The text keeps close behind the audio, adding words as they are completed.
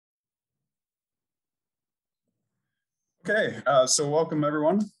Okay, so welcome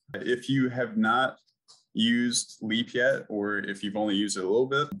everyone. If you have not used Leap yet, or if you've only used it a little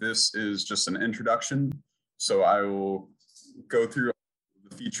bit, this is just an introduction. So I will go through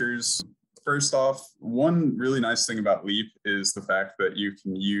the features. First off, one really nice thing about Leap is the fact that you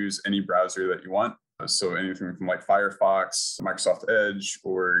can use any browser that you want. So anything from like Firefox, Microsoft Edge,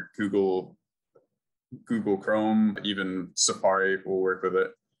 or Google Chrome, even Safari will work with it.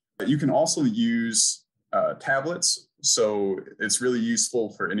 You can also use tablets. So it's really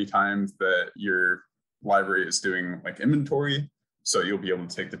useful for any time that your library is doing like inventory. So you'll be able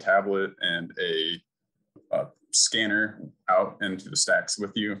to take the tablet and a scanner out into the stacks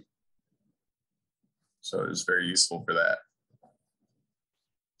with you. So it's very useful for that.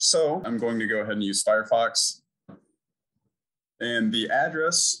 So I'm going to go ahead and use Firefox. And the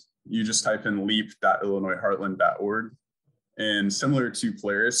address, you just type in leap.illinoisheartland.org. And similar to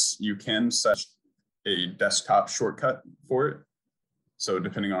Polaris, you can set a desktop shortcut for it. So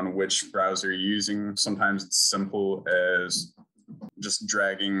depending on which browser you're using, sometimes it's simple as just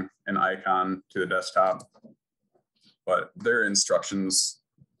dragging an icon to the desktop. But there are instructions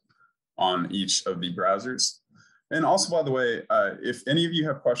on each of the browsers. And also, by the way, if any of you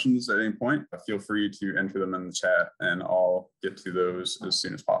have questions at any point, feel free to enter them in the chat and I'll get to those as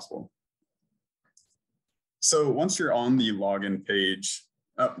soon as possible. So once you're on the login page,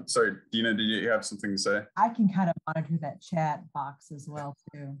 oh, sorry, Dina, did you have something to say? I can kind of monitor that chat box as well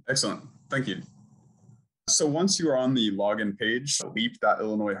too. Excellent, thank you. So once you are on the login page,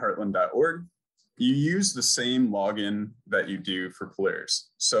 leap.illinoisheartland.org, you use the same login that you do for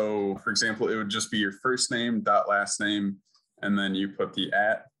Polaris. So for example, it would just be your first name, last name, and then you put the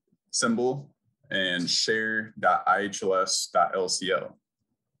 @ symbol and share.ihls.lcl.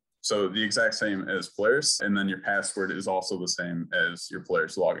 So the exact same as Polaris, and then your password is also the same as your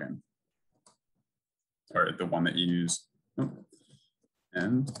Polaris login, or the one that you use.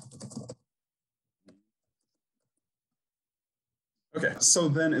 And okay, so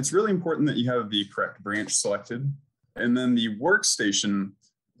then it's really important that you have the correct branch selected. And then the workstation,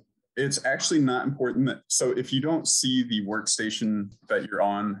 it's actually not important that, so if you don't see the workstation that you're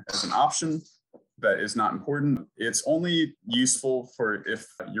on as an option, that is not important. It's only useful for if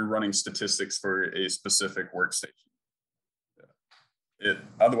you're running statistics for a specific workstation.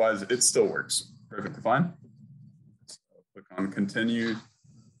 Otherwise, it still works perfectly fine. So click on continue,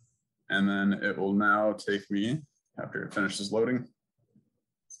 and then it will now take me, after it finishes loading.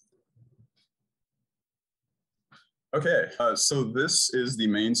 Okay, so this is the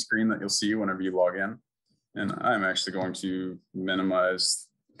main screen that you'll see whenever you log in. And I'm actually going to minimize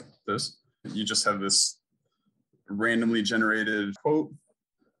this. You just have this randomly generated quote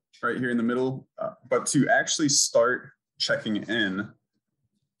right here in the middle. But to actually start checking in,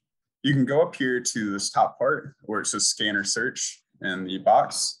 you can go up here to this top part where it says scanner search in the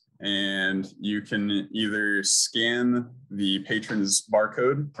box, and you can either scan the patron's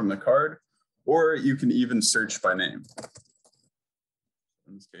barcode from the card, or you can even search by name.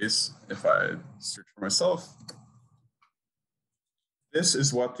 In this case, if I search for myself, this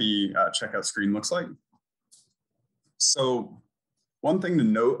is what the checkout screen looks like. So one thing to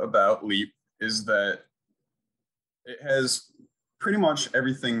note about Leap is that it has pretty much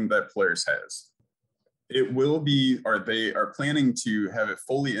everything that Polaris has. It will be, or they are planning to have it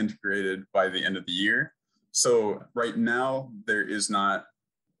fully integrated by the end of the year. So right now, there is not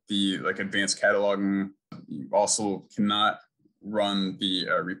the advanced cataloging. You also cannot run the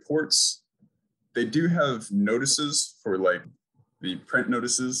reports. They do have notices for the print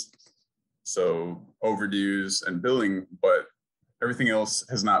notices, so overdues and billing, but everything else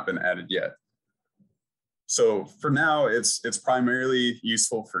has not been added yet. So for now, it's primarily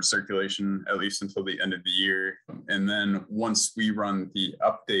useful for circulation, at least until the end of the year. And then once we run the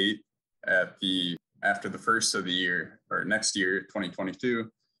update after the first of the year, or next year, 2022,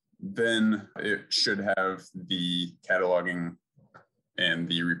 then it should have the cataloging and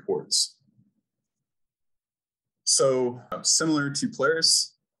the reports. So similar to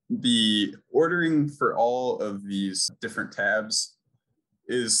Polaris, the ordering for all of these different tabs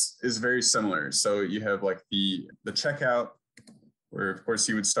is very similar. So you have like the checkout, where of course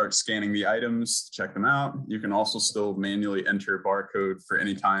you would start scanning the items, check them out. You can also still manually enter a barcode for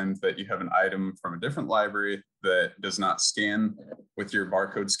any time that you have an item from a different library that does not scan with your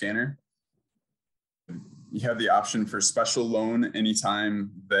barcode scanner. You have the option for special loan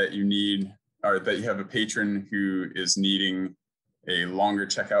anytime that you need, or that you have a patron who is needing a longer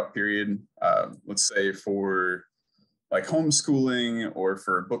checkout period, let's say for like homeschooling or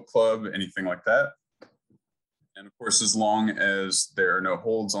for a book club, anything like that. And of course, as long as there are no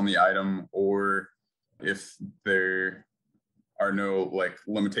holds on the item, or if there are no like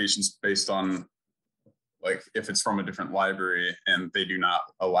limitations based on like if it's from a different library and they do not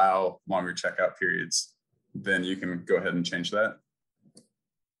allow longer checkout periods, then you can go ahead and change that.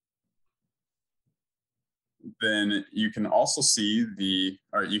 Then you can also see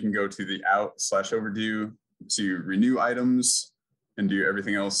or you can go to the out/overdue to renew items and do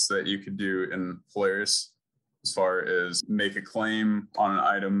everything else that you could do in Polaris as far as make a claim on an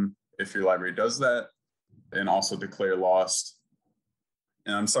item if your library does that, and also declare lost.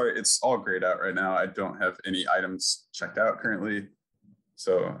 And I'm sorry, it's all grayed out right now. I don't have any items checked out currently,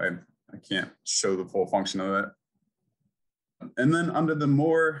 so I can't show the full function of that. And then under the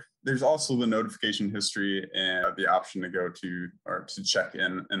more, there's also the notification history and the option to go to or to check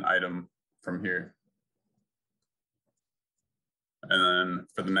in an item from here. And then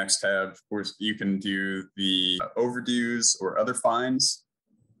for the next tab, of course, you can do the overdues or other fines.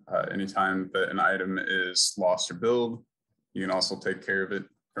 Anytime that an item is lost or billed, you can also take care of it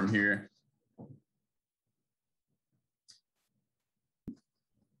from here.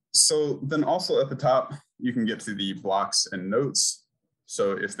 So then also at the top, you can get to the blocks and notes.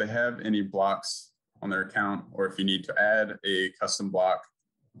 So if they have any blocks on their account, or if you need to add a custom block,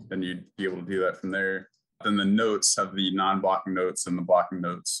 then you'd be able to do that from there. Then the notes have the non-blocking notes and the blocking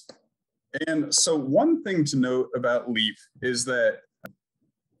notes. And so one thing to note about Leap is that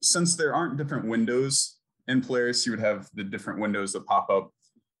since there aren't different windows in Polaris, you would have the different windows that pop up.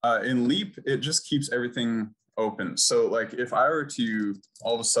 In Leap, it just keeps everything open. So like if I were to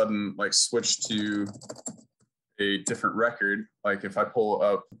all of a sudden like switch to a different record, like if I pull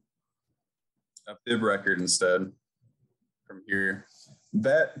up a bib record instead from here,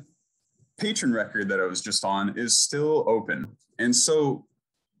 that patron record that I was just on is still open. And so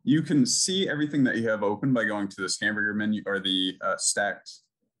you can see everything that you have open by going to this hamburger menu or the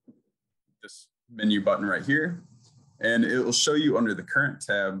this menu button right here. And it will show you under the current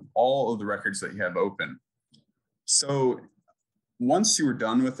tab all of the records that you have open. So once you are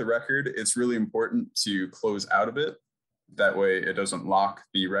done with the record, it's really important to close out of it. That way it doesn't lock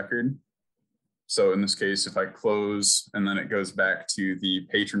the record. So in this case, if I close and then it goes back to the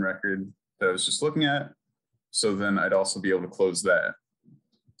patron record that I was just looking at, so then I'd also be able to close that.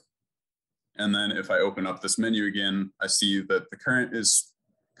 And then if I open up this menu again, I see that the current is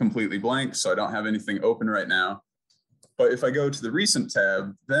completely blank, so I don't have anything open right now. But if I go to the recent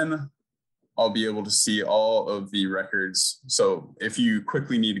tab, then I'll be able to see all of the records. So if you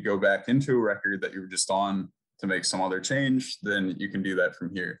quickly need to go back into a record that you were just on to make some other change, then you can do that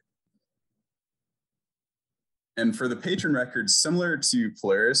from here. And for the patron records, similar to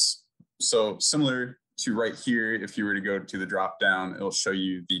Polaris, so similar to right here, if you were to go to the drop down, it'll show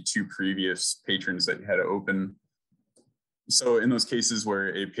you the two previous patrons that you had open. So in those cases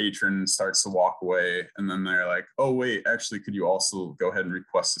where a patron starts to walk away and then they're like, oh, wait, actually, could you also go ahead and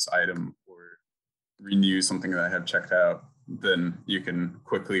request this item or renew something that I have checked out? Then you can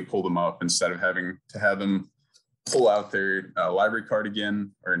quickly pull them up instead of having to have them pull out their library card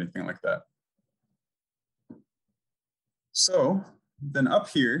again or anything like that. So then up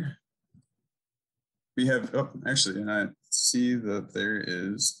here, we have, oh, actually, and I see that there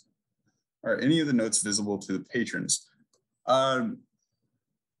is, are any of the notes visible to the patrons?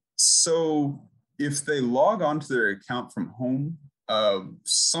 So if they log onto their account from home,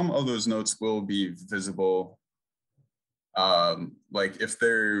 some of those notes will be visible. Like if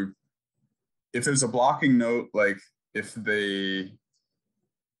there's a blocking note, like if their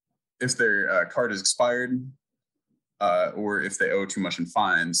card is expired, or if they owe too much in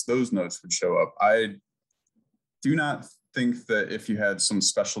fines, those notes would show up. I do not think that if you had some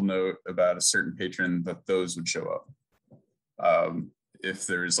special note about a certain patron that those would show up. If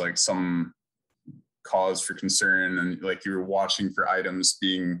there's like some cause for concern and like you were watching for items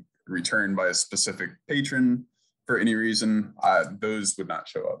being returned by a specific patron for any reason, those would not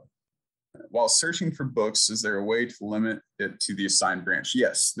show up. While searching for books, is there a way to limit it to the assigned branch?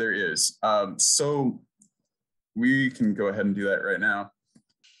 Yes, there is. So we can go ahead and do that right now.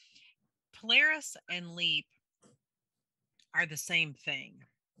 Polaris and Leap are the same thing,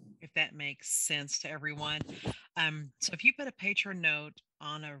 if that makes sense to everyone. So if you put a patron note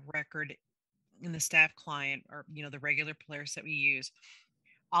on a record in the staff client or, the regular Polaris that we use,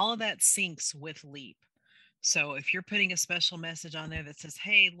 all of that syncs with Leap. So if you're putting a special message on there that says,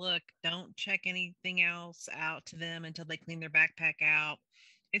 hey, look, don't check anything else out to them until they clean their backpack out,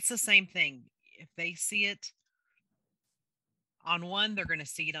 it's the same thing. If they see it on one, they're going to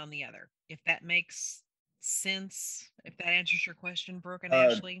see it on the other. If that makes sense, if that answers your question, Brooke and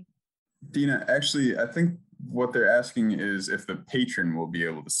Ashley. Dina, actually, I think what they're asking is if the patron will be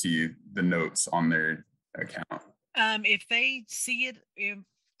able to see the notes on their account. If they see it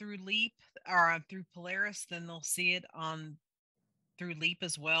through Leap or through Polaris, then they'll see it on through Leap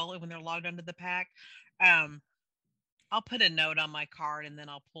as well when they're logged onto the pack. Um, I'll put a note on my card and then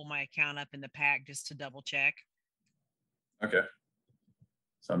I'll pull my account up in the pack just to double check. Okay.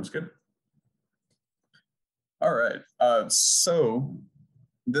 Sounds good. All right. So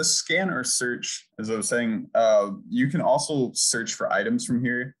this scan or search, as I was saying, you can also search for items from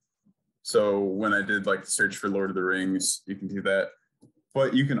here. So when I did like the search for Lord of the Rings, you can do that.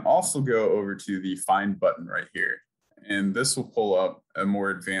 But you can also go over to the find button right here. And this will pull up a more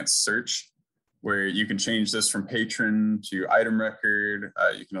advanced search where you can change this from patron to item record.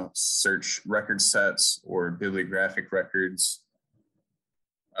 You can search record sets or bibliographic records,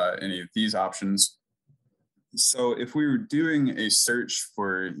 any of these options. So if we were doing a search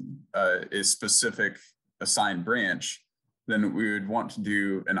for a specific assigned branch, then we would want to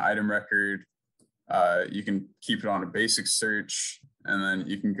do an item record. You can keep it on a basic search, and then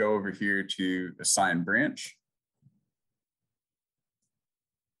you can go over here to assign branch.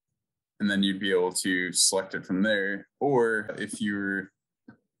 And then you'd be able to select it from there. Or if you're,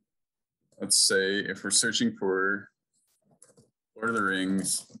 let's say, if we're searching for Lord of the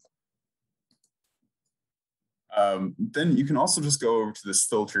Rings, then you can also just go over to this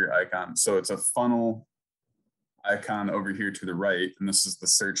filter icon. So it's a funnel icon over here to the right, and this is the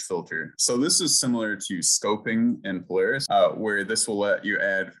search filter. So this is similar to scoping in Polaris, where this will let you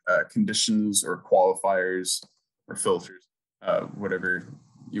add conditions or qualifiers or filters, whatever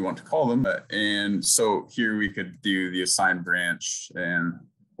you want to call them. And so here we could do the assigned branch, and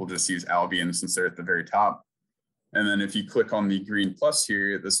we'll just use Albion since they're at the very top. And then if you click on the green plus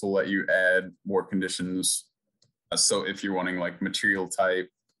here, this will let you add more conditions. So if you're wanting like material type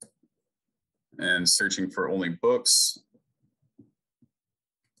and searching for only books,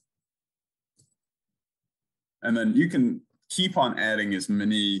 and then you can keep on adding as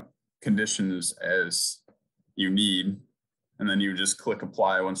many conditions as you need. And then you just click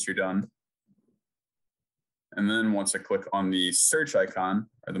apply once you're done. And then once I click on the search icon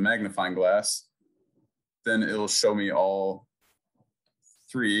or the magnifying glass, then it'll show me all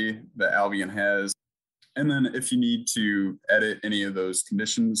three that Albion has. And then if you need to edit any of those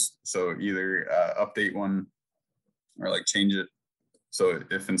conditions, so either update one or like change it. So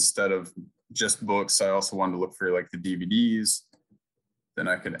if instead of just books, I also wanted to look for like the DVDs, then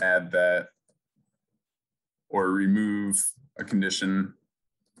I could add that or remove a condition,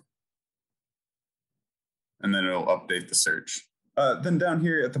 and then it'll update the search. Then down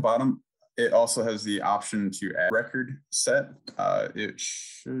here at the bottom, it also has the option to add record set. It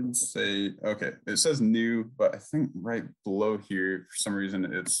should say, okay, it says new, but I think right below here, for some reason,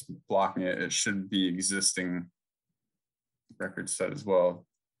 it's blocking it. It should be existing record set as well.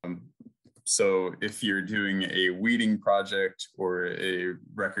 So if you're doing a weeding project or a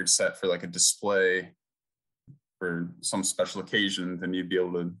record set for like a display for some special occasion, then you'd be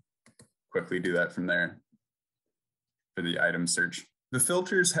able to quickly do that from there for the item search. The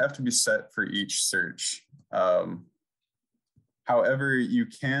filters have to be set for each search. However, you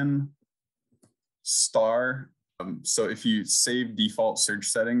can star. So if you save default search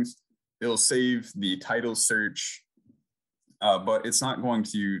settings, it'll save the title search, but it's not going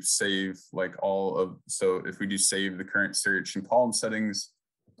to save like all of, so if we do save the current search and column settings,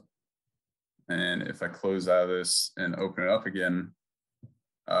 and if I close out of this and open it up again,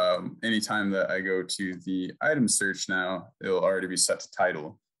 anytime that I go to the item search now, it'll already be set to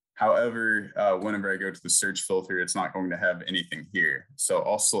title. However, whenever I go to the search filter, it's not going to have anything here. So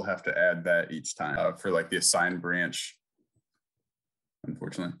I'll still have to add that each time for like the assigned branch,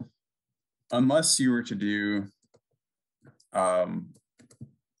 unfortunately. Unless you were to do,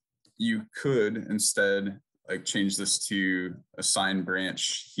 you could instead like change this to assigned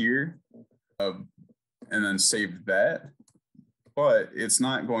branch here, and then save that. But it's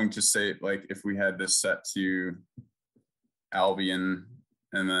not going to say, like if we had this set to Albion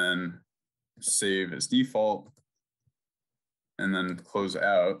and then save as default and then close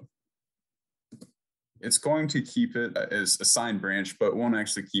out, it's going to keep it as assigned branch, but won't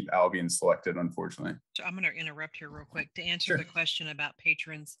actually keep Albion selected, unfortunately. So I'm going to interrupt here real quick to answer the question about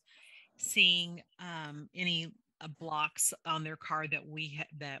patrons seeing any blocks on their card that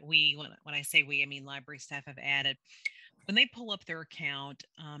when I say we, I mean library staff have added. When they pull up their account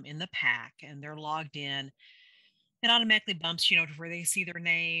in the pack and they're logged in, it automatically bumps, to where they see their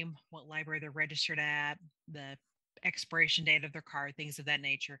name, what library they're registered at, the expiration date of their card, things of that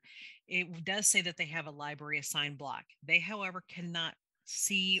nature. It does say that they have a library assigned block. They, however, cannot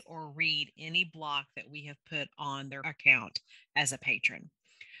see or read any block that we have put on their account as a patron.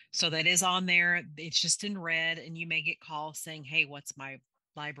 So that is on there. It's just in red, and you may get calls saying, hey, what's my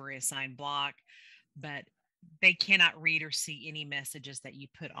library assigned block? But they cannot read or see any messages that you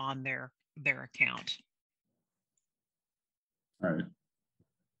put on their account. All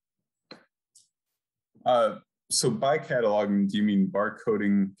right. So by cataloging, do you mean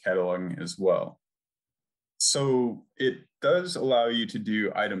barcoding cataloging as well? So it does allow you to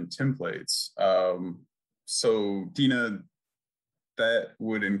do item templates. So Dina, that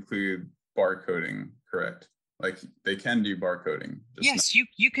would include barcoding, correct? Like they can do barcoding. Yes,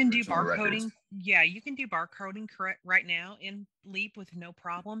 you can do barcoding. Records. Yeah, you can do barcoding correct right now in Leap with no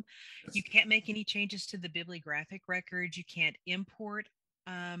problem. Yes. You can't make any changes to the bibliographic records. You can't import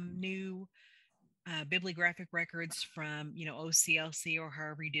new bibliographic records from, OCLC or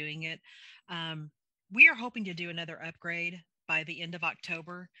however you're doing it. We are hoping to do another upgrade by the end of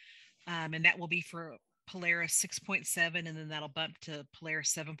October, and that will be for Polaris 6.7, and then that'll bump to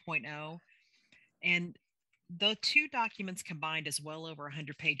Polaris 7.0. And the two documents combined is well over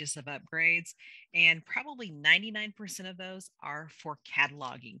 100 pages of upgrades, and probably 99% of those are for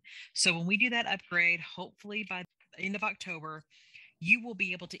cataloging. So when we do that upgrade, hopefully by the end of October, you will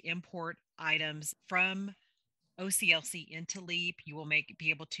be able to import items from OCLC into Leap. You will be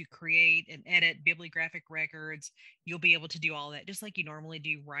able to create and edit bibliographic records. You'll be able to do all that just like you normally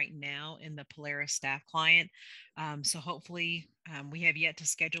do right now in the Polaris staff client. So hopefully we have yet to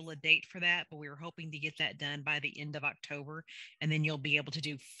schedule a date for that, but we were hoping to get that done by the end of October, and then you'll be able to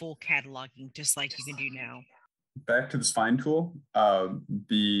do full cataloging just like you can do now. Back to this find tool.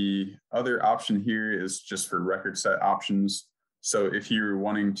 The other option here is just for record set options. So if you're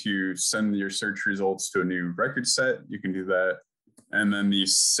wanting to send your search results to a new record set, you can do that. And then the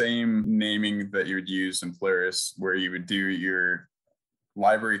same naming that you would use in Polaris, where you would do your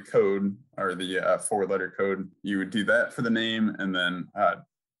library code or the 4-letter code, you would do that for the name and then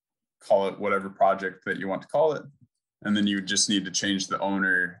call it whatever project that you want to call it. And then you would just need to change the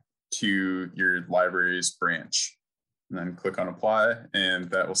owner to your library's branch. And then click on apply,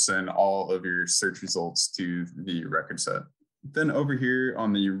 and that will send all of your search results to the record set. Then over here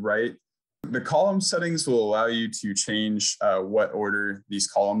on the right, the column settings will allow you to change what order these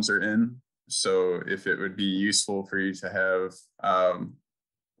columns are in. So if it would be useful for you to have,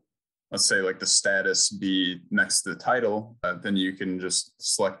 let's say like the status be next to the title, then you can just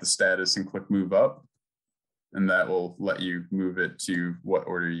select the status and click move up, and that will let you move it to what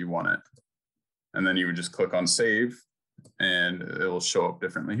order you want it. And then you would just click on save, and it will show up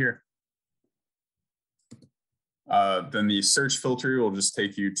differently here. Then the search filter will just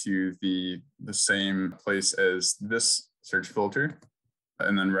take you to the same place as this search filter.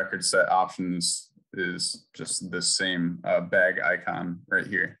 And then record set options is just the same bag icon right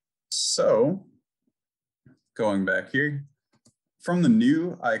here. So going back here, from the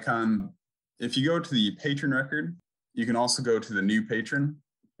new icon, if you go to the patron record, you can also go to the new patron,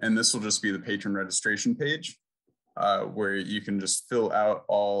 and this will just be the patron registration page, where you can just fill out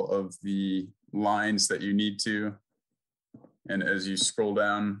all of the lines that you need to. And as you scroll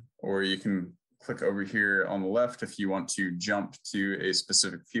down, or you can click over here on the left if you want to jump to a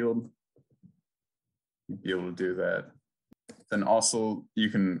specific field, you'll be able to do that. Then also you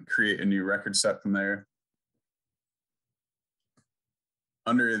can create a new record set from there.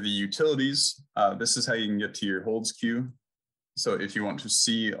 Under the utilities, this is how you can get to your holds queue. So if you want to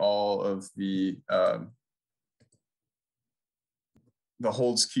see all of the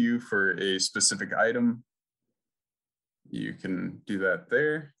holds queue for a specific item, you can do that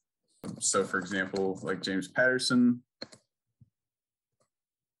there. So for example, like James Patterson,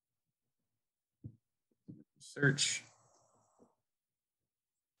 search.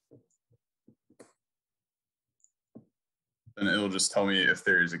 Then it'll just tell me if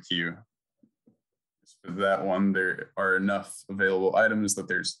there is a queue. For that one, there are enough available items that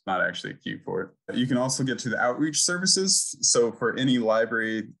there's not actually a queue for it. You can also get to the outreach services. So for any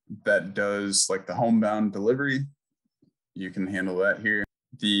library that does like the homebound delivery, you can handle that here.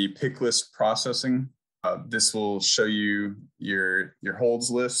 The pick list processing, this will show you your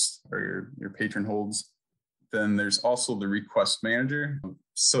holds list or your patron holds. Then there's also the request manager.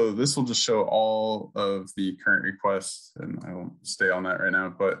 So this will just show all of the current requests, and I won't stay on that right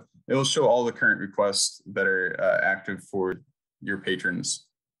now, but it will show all the current requests that are active for your patrons.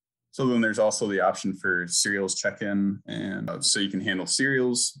 So then there's also the option for serials check-in, and so you can handle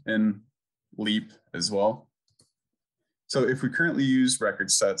serials in Leap as well. So if we currently use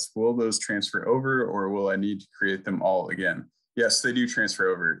record sets, will those transfer over, or will I need to create them all again? Yes, they do transfer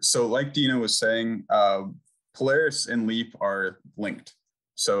over. So like Dina was saying, Polaris and Leap are linked.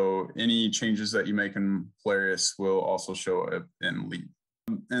 So any changes that you make in Polaris will also show up in Leap.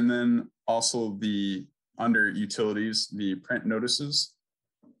 And then also under utilities, the print notices.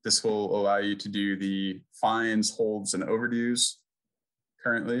 This will allow you to do the fines, holds, and overdues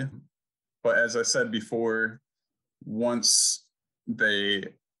currently. But as I said before, once they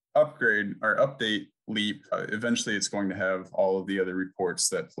upgrade or update Leap, eventually it's going to have all of the other reports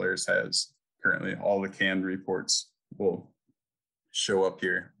that Polaris has currently. All the canned reports will show up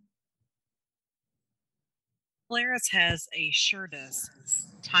here. Polaris has assured us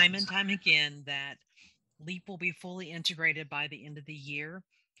time and time again that Leap will be fully integrated by the end of the year.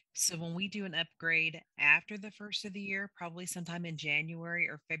 So when we do an upgrade after the first of the year, probably sometime in January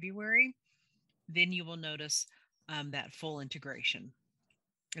or February, then you will notice that full integration.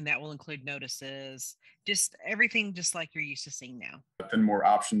 And that will include notices, just everything just like you're used to seeing now. Then more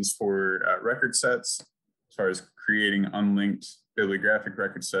options for record sets, as far as creating unlinked bibliographic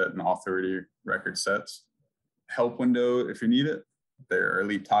record set and authority record sets. Help window if you need it. There are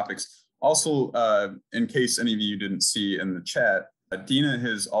Leap topics. Also, in case any of you didn't see in the chat, Dina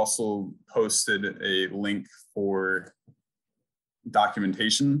has also posted a link for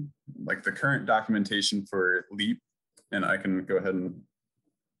documentation, like the current documentation for Leap. And I can go ahead and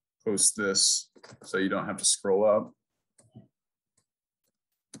post this so you don't have to scroll up.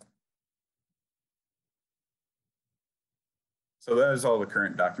 So that is all the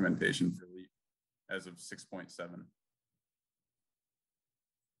current documentation for Leap as of 6.7.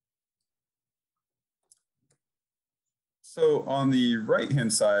 So on the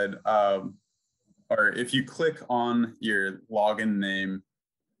right-hand side, or if you click on your login name,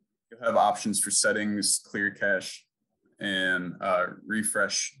 you'll have options for settings, clear cache, and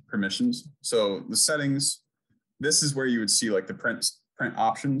refresh permissions. So the settings, this is where you would see like the print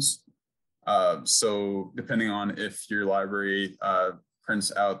options. So depending on if your library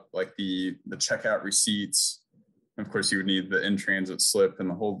prints out like the checkout receipts, of course you would need the in-transit slip and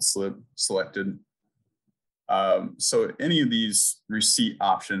the hold slip selected. So any of these receipt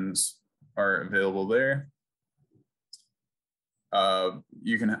options are available there.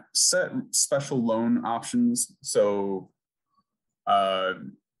 You can set special loan options. So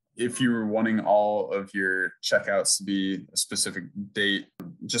if you were wanting all of your checkouts to be a specific date,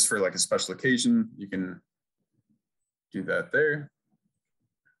 just for like a special occasion, you can do that there.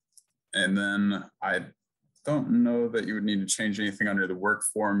 And then I don't know that you would need to change anything under the work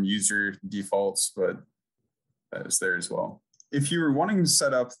form user defaults, but that is there as well. If you were wanting to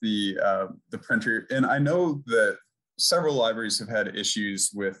set up the printer, and I know that several libraries have had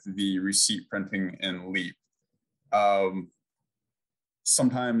issues with the receipt printing in Leap.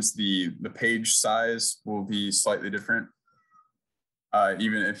 Sometimes the page size will be slightly different,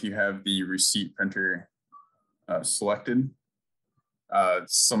 even if you have the receipt printer selected.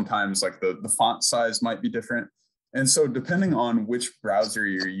 Sometimes like the font size might be different. And so depending on which browser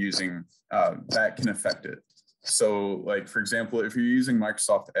you're using, that can affect it. So like, for example, if you're using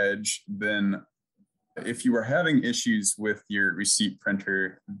Microsoft Edge, then if you are having issues with your receipt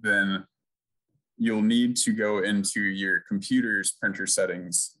printer, then you'll need to go into your computer's printer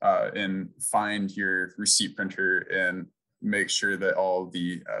settings and find your receipt printer and make sure that all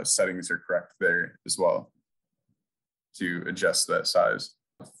the settings are correct there as well to adjust that size.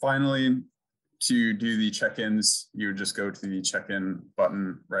 Finally, to do the check-ins, you would just go to the check-in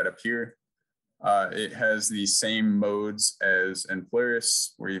button right up here. It has the same modes as in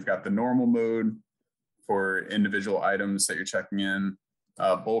Polaris, where you've got the normal mode for individual items that you're checking in,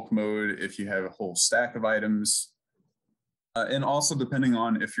 bulk mode if you have a whole stack of items, and also depending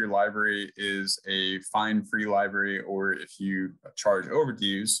on if your library is a fine-free library or if you charge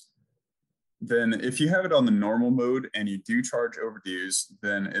overdues, then if you have it on the normal mode and you do charge overdues,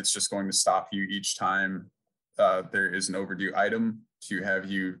 then it's just going to stop you each time there is an overdue item to have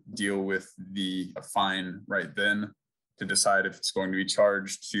you deal with the fine right then to decide if it's going to be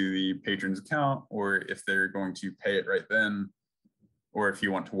charged to the patron's account or if they're going to pay it right then, or if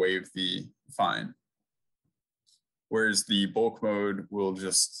you want to waive the fine. Whereas the bulk mode will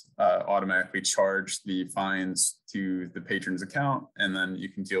just automatically charge the fines to the patron's account, and then you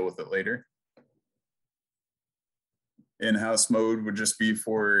can deal with it later. In-house mode would just be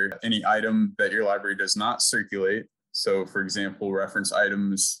for any item that your library does not circulate. So for example, reference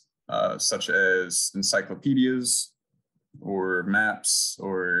items such as encyclopedias or maps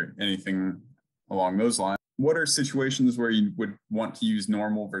or anything along those lines. What are situations where you would want to use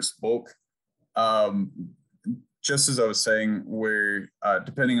normal versus bulk? Just as I was saying, where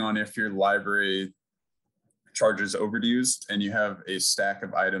depending on if your library charges overdues and you have a stack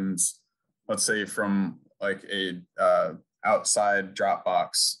of items, let's say from like a outside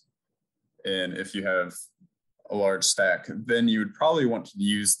Dropbox, and if you have a large stack, then you would probably want to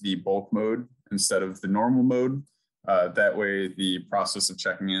use the bulk mode instead of the normal mode. That way the process of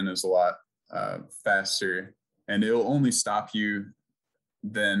checking in is a lot faster, and it'll only stop you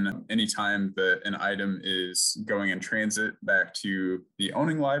then anytime that an item is going in transit back to the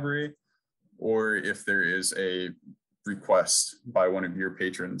owning library, or if there is a request by one of your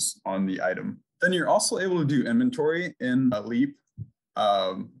patrons on the item. Then you're also able to do inventory in Leap.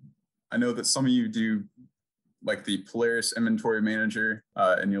 I know that some of you do like the Polaris inventory manager,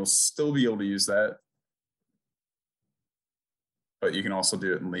 and you'll still be able to use that, but you can also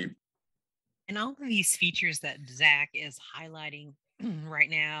do it in Leap. And all of these features that Zach is highlighting right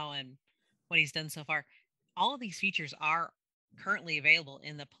now and what he's done so far, all of these features are currently available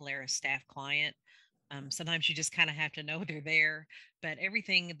in the Polaris staff client. Sometimes you just kind of have to know they're there, but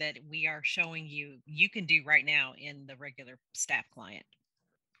everything that we are showing you, you can do right now in the regular staff client.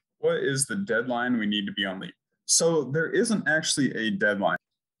 What is the deadline we need to be on Leap? So there isn't actually a deadline.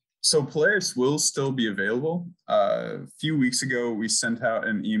 So Polaris will still be available. A few weeks ago, we sent out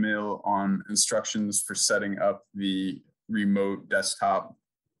an email on instructions for setting up the remote desktop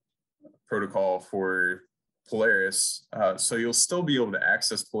protocol for Polaris. So you'll still be able to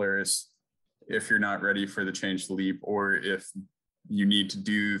access Polaris if you're not ready for the change to Leap, or if you need to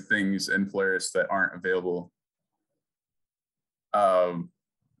do things in Polaris that aren't available.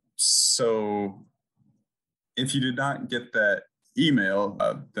 So if you did not get that email,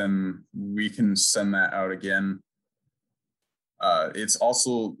 then we can send that out again. It's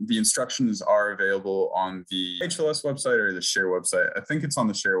also, the instructions are available on the HLS website or the Share website. I think it's on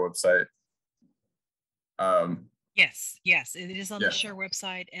the Share website. Yes, it is on the Share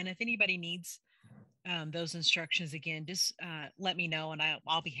website. And if anybody needs those instructions again, just let me know, and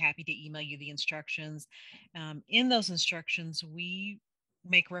I'll be happy to email you the instructions. In those instructions, we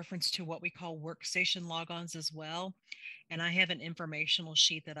make reference to what we call workstation logons as well. And I have an informational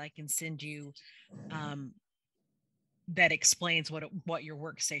sheet that I can send you that explains what your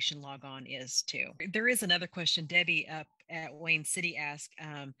workstation logon is too. There is another question. Debbie up at Wayne City asked,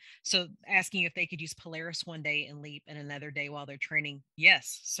 so asking if they could use Polaris one day and Leap and another day while they're training.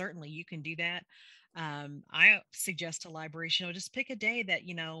 Yes, certainly you can do that. I suggest to libraries, just pick a day that,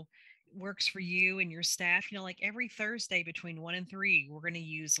 works for you and your staff. Like every Thursday between 1 and 3, we're going to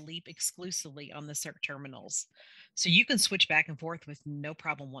use Leap exclusively on the CERT terminals. So you can switch back and forth with no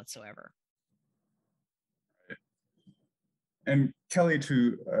problem whatsoever. And Kelly,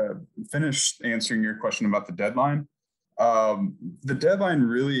 to finish answering your question about the deadline, the deadline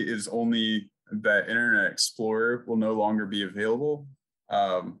really is only that Internet Explorer will no longer be available.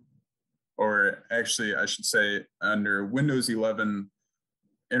 Or actually, I should say, under Windows 11,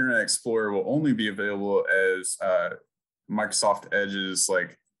 Internet Explorer will only be available as Microsoft Edge's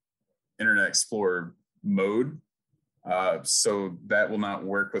like Internet Explorer mode. So that will not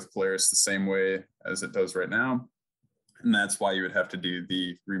work with Polaris the same way as it does right now. And that's why you would have to do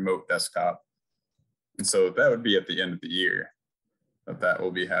the remote desktop. And so that would be at the end of the year that will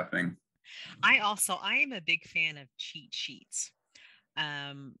be happening. I am a big fan of cheat sheets.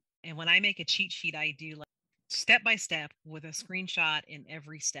 And when I make a cheat sheet, I do like step by step with a screenshot in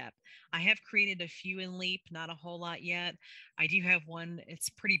every step. I have created a few in Leap, not a whole lot yet. I do have one, it's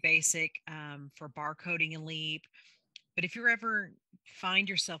pretty basic for barcoding in Leap. But if you ever find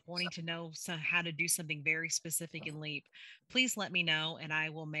yourself wanting to know how to do something very specific in Leap, please let me know and I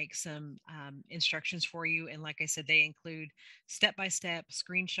will make some instructions for you. And like I said, they include step-by-step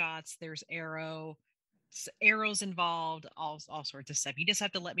screenshots. There's arrows involved, all sorts of stuff. You just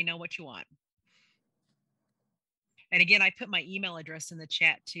have to let me know what you want. And again, I put my email address in the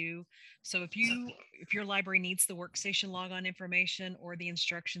chat too. So if your library needs the workstation logon information or the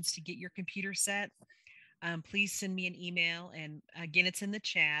instructions to get your computer set, please send me an email. And again, it's in the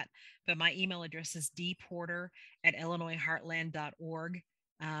chat, but my email address is dporter@illinoisheartland.org.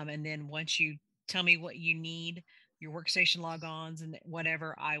 And then once you tell me what you need, your workstation logons and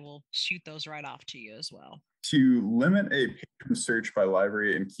whatever, I will shoot those right off to you as well. To limit a patron search by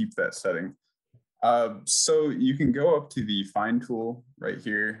library and keep that setting, so you can go up to the Find tool right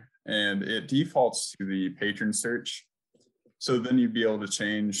here, and it defaults to the patron search. So then you'd be able to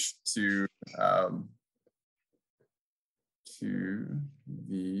change to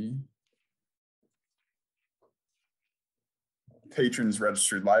the patrons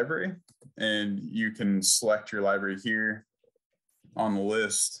registered library, and you can select your library here on the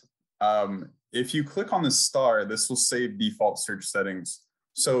list. If you click on the star, this will save default search settings.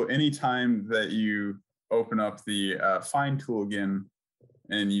 So anytime that you open up the Find tool again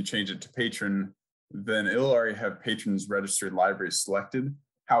and you change it to patron, then it'll already have patrons registered library selected.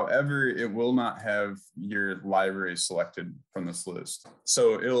 However, it will not have your library selected from this list.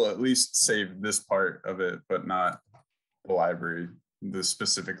 So it'll at least save this part of it, but not the library, the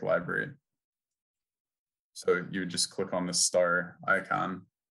specific library. So you would just click on the star icon.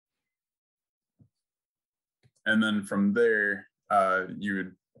 And then from there, you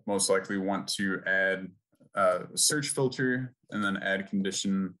would most likely want to add a search filter and then add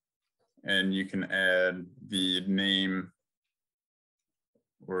condition. And you can add the name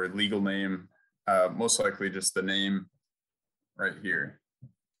or legal name, most likely just the name right here.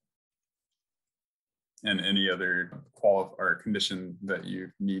 And any other or condition that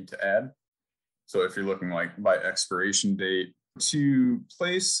you need to add. So if you're looking like by expiration date, to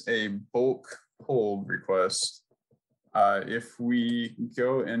place a bulk hold request, if we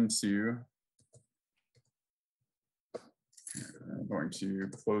go into, I'm going to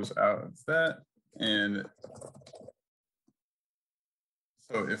close out of that. And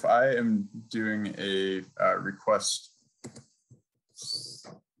so if I am doing a request,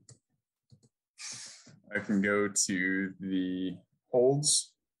 I can go to the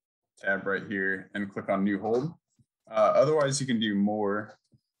holds tab right here and click on new hold. Otherwise, you can do more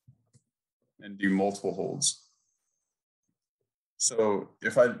and do multiple holds. So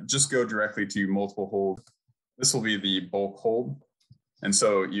if I just go directly to multiple hold, this will be the bulk hold. And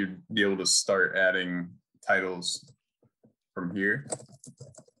so you'd be able to start adding titles from here.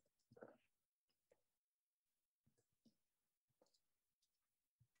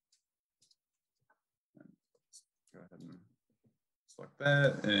 Go ahead and select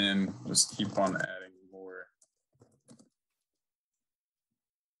that and just keep on adding more.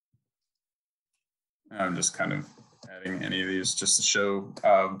 I'm just kind of adding any of these just to show.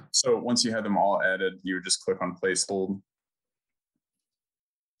 So once you have them all added, you would just click on place hold.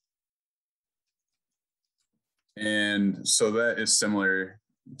 And so that is similar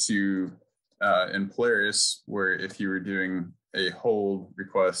to in Polaris, where if you were doing a hold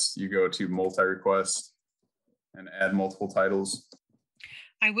request, you go to multi-request and add multiple titles.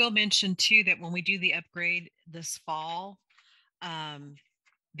 I will mention too that when we do the upgrade this fall,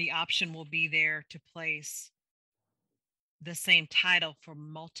 the option will be there to place the same title for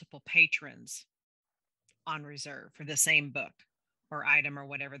multiple patrons on reserve for the same book or item or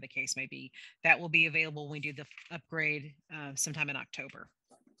whatever the case may be. That will be available when we do the upgrade sometime in October.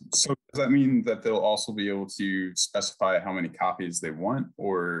 So does that mean that they'll also be able to specify how many copies they want,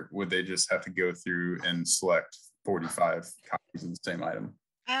 or would they just have to go through and select 45 copies of the same item?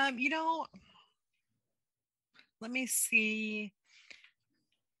 You know, let me see.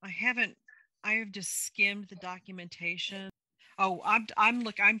 I have just skimmed the documentation. Oh,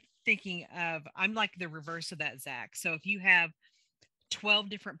 I'm thinking of, I'm like the reverse of that, Zach. So if you have 12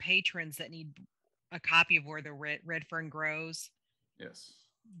 different patrons that need a copy of Where the Red Fern Grows, yes,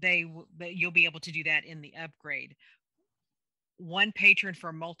 you'll be able to do that in the upgrade. One patron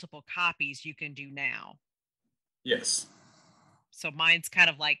for multiple copies you can do now. Yes. So mine's kind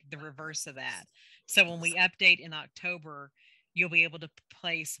of like the reverse of that. So when we update in October, you'll be able to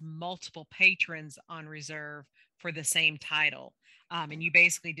place multiple patrons on reserve for the same title. And you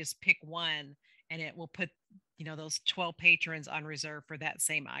basically just pick one and it will put, you know, those 12 patrons on reserve for that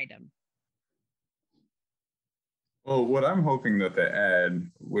same item. Well, what I'm hoping that they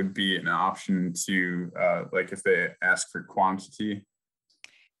add would be an option to, like if they ask for quantity,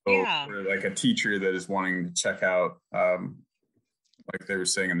 Yeah. or like a teacher that is wanting to check out, like they were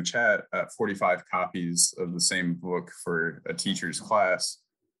saying in the chat, 45 copies of the same book for a teacher's class,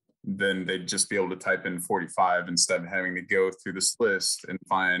 then they'd just be able to type in 45 instead of having to go through this list and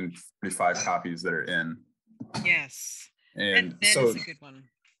find 45 copies that are in. Yes. And that so is a good one.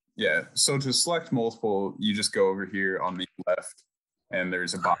 Yeah, so to select multiple, you just go over here on the left and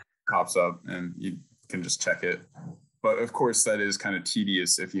there's a box that pops up and you can just check it. But of course, that is kind of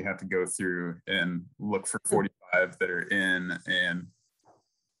tedious if you have to go through and look for 45 that are in and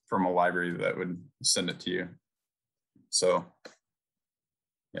from a library that would send it to you. So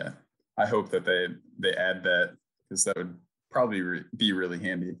yeah, I hope that they add that, because that would probably be really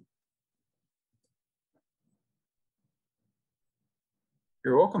handy.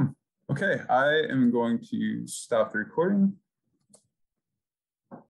 You're welcome. Okay, I am going to stop the recording.